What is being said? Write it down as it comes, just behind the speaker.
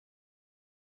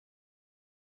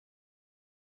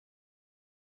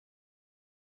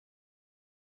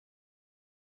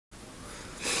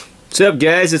What's up,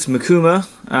 guys? It's Makuma.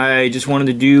 I just wanted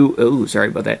to do... Oh, sorry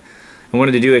about that. I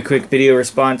wanted to do a quick video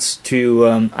response to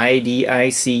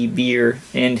IDIC Beer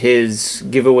and his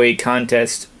giveaway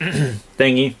contest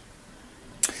thingy.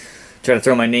 Try to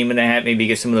throw my name in the hat, maybe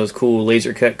get some of those cool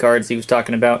laser cut cards he was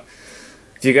talking about.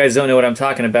 If you guys don't know what I'm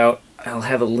talking about, I'll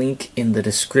have a link in the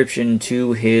description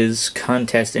to his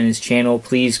contest and his channel.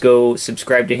 Please go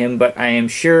subscribe to him, but I am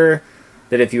sure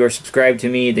that if you are subscribed to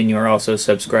me, then you are also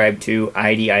subscribed to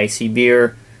IDIC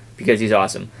Beer, because he's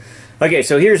awesome. Okay,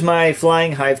 so here's my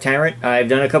flying Hive Tyrant. I've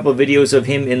done a couple of videos of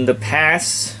him in the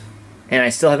past, and I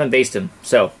still haven't based him,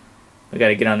 so I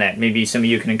gotta get on that. Maybe some of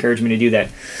you can encourage me to do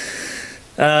that.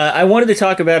 I wanted to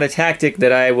talk about a tactic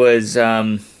that I was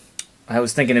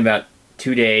thinking about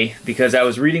today, because I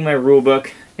was reading my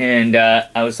rulebook, and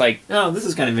I was like, oh, this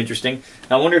is kind of interesting.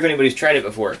 I wonder if anybody's tried it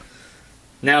before.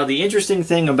 Now, the interesting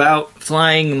thing about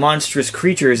flying monstrous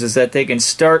creatures is that they can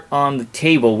start on the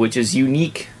table, which is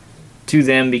unique to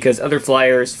them because other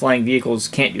flying vehicles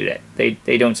can't do that.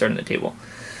 They don't start on the table.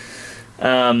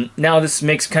 Now, this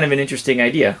makes kind of an interesting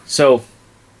idea. So,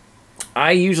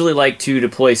 I usually like to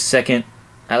deploy second.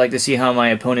 I like to see how my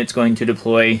opponent's going to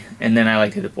deploy, and then I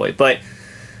like to deploy. But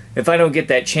if I don't get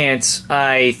that chance,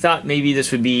 I thought maybe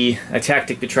this would be a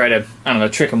tactic to try to, I don't know,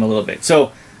 trick them a little bit.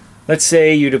 So, let's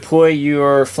say you deploy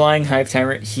your flying Hive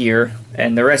Tyrant here,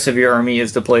 and the rest of your army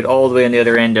is deployed all the way on the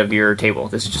other end of your table.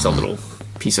 This is just a little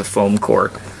piece of foam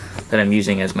core that I'm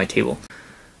using as my table.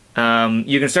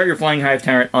 You can start your flying Hive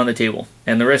Tyrant on the table,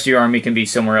 and the rest of your army can be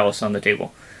somewhere else on the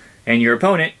table. And your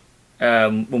opponent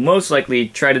will most likely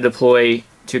try to deploy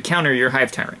to counter your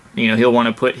Hive Tyrant. You know, he'll want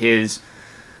to put his,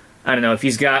 I don't know, if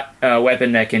he's got a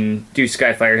weapon that can do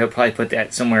Skyfire, he'll probably put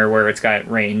that somewhere where it's got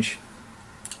range.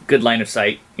 Good line of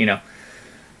sight, you know.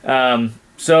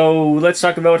 So let's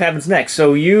talk about what happens next.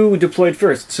 So you deployed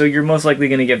first, so you're most likely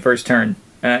going to get first turn.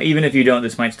 Even if you don't,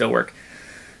 this might still work.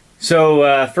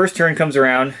 So first turn comes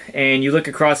around, and you look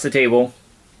across the table,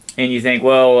 and you think,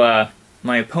 well,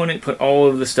 my opponent put all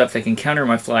of the stuff that can counter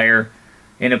my flyer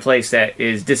in a place that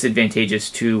is disadvantageous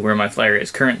to where my flyer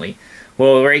is currently.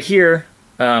 Well, right here,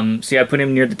 see, I put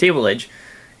him near the table edge.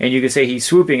 And you could say he's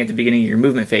swooping at the beginning of your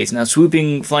movement phase. Now,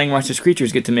 swooping flying monstrous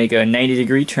creatures get to make a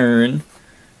 90-degree turn,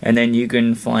 and then you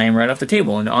can fly him right off the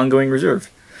table into ongoing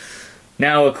reserve.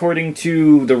 Now, according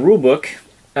to the rulebook,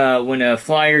 when a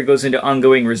flyer goes into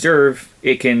ongoing reserve,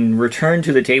 it can return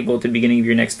to the table at the beginning of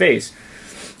your next phase.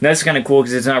 That's kind of cool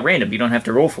because it's not random. You don't have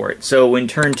to roll for it. So when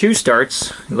turn 2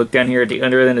 starts, you look down here at the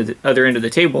other end of the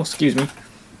table, excuse me,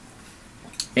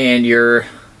 and your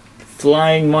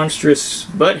flying monstrous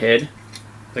butthead,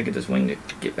 if I get this wing to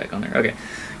get back on there. Okay.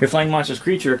 Your flying monstrous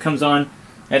creature comes on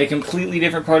at a completely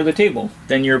different part of the table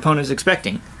than your opponent is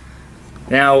expecting.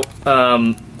 Now,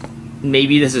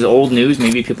 maybe this is old news.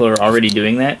 Maybe people are already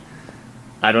doing that.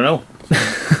 I don't know.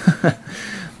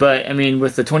 But, I mean,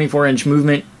 with the 24-inch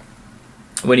movement,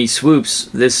 when he swoops,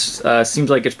 this seems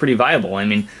like it's pretty viable. I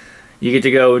mean, you get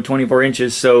to go 24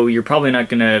 inches, so you're probably not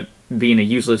going to be in a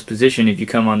useless position if you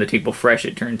come on the table fresh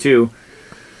at turn 2.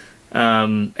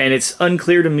 And it's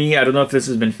unclear to me, I don't know if this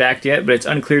has been fact yet, but it's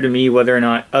unclear to me whether or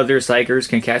not other Psychers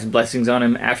can cast blessings on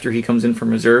him after he comes in from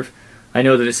reserve. I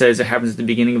know that it says it happens at the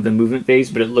beginning of the movement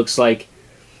phase, but it looks like,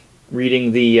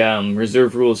 reading the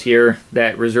reserve rules here,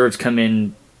 that reserves come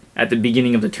in at the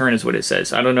beginning of the turn is what it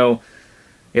says. I don't know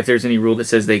if there's any rule that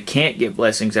says they can't get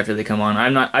blessings after they come on.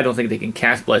 I don't think they can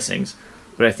cast blessings,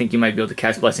 but I think you might be able to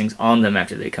cast blessings on them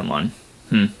after they come on.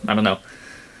 I don't know.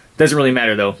 Doesn't really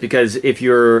matter, though, because if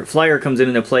your flyer comes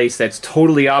in a place that's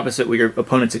totally opposite what your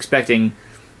opponent's expecting,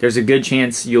 there's a good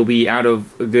chance you'll be out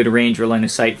of a good range or line of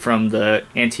sight from the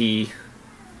the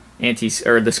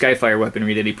Skyfire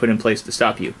weaponry that he put in place to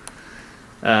stop you.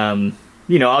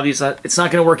 You know, obviously, it's not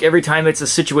going to work every time it's a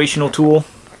situational tool,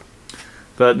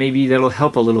 but maybe that'll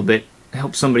help a little bit,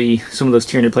 help some of those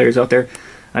Tyranid players out there.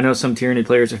 I know some Tyranid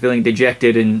players are feeling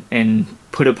dejected and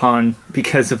put upon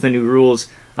because of the new rules.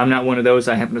 I'm not one of those.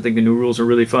 I happen to think the new rules are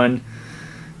really fun.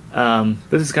 But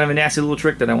this is kind of a nasty little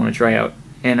trick that I want to try out.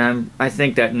 And I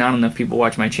think that not enough people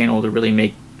watch my channel to really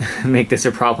make this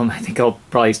a problem. I think I'll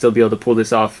probably still be able to pull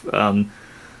this off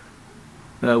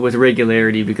with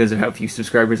regularity because of how few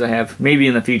subscribers I have. Maybe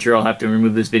in the future I'll have to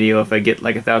remove this video if I get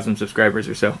like 1,000 subscribers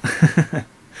or so.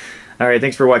 Alright,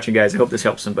 thanks for watching, guys. I hope this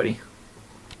helps somebody.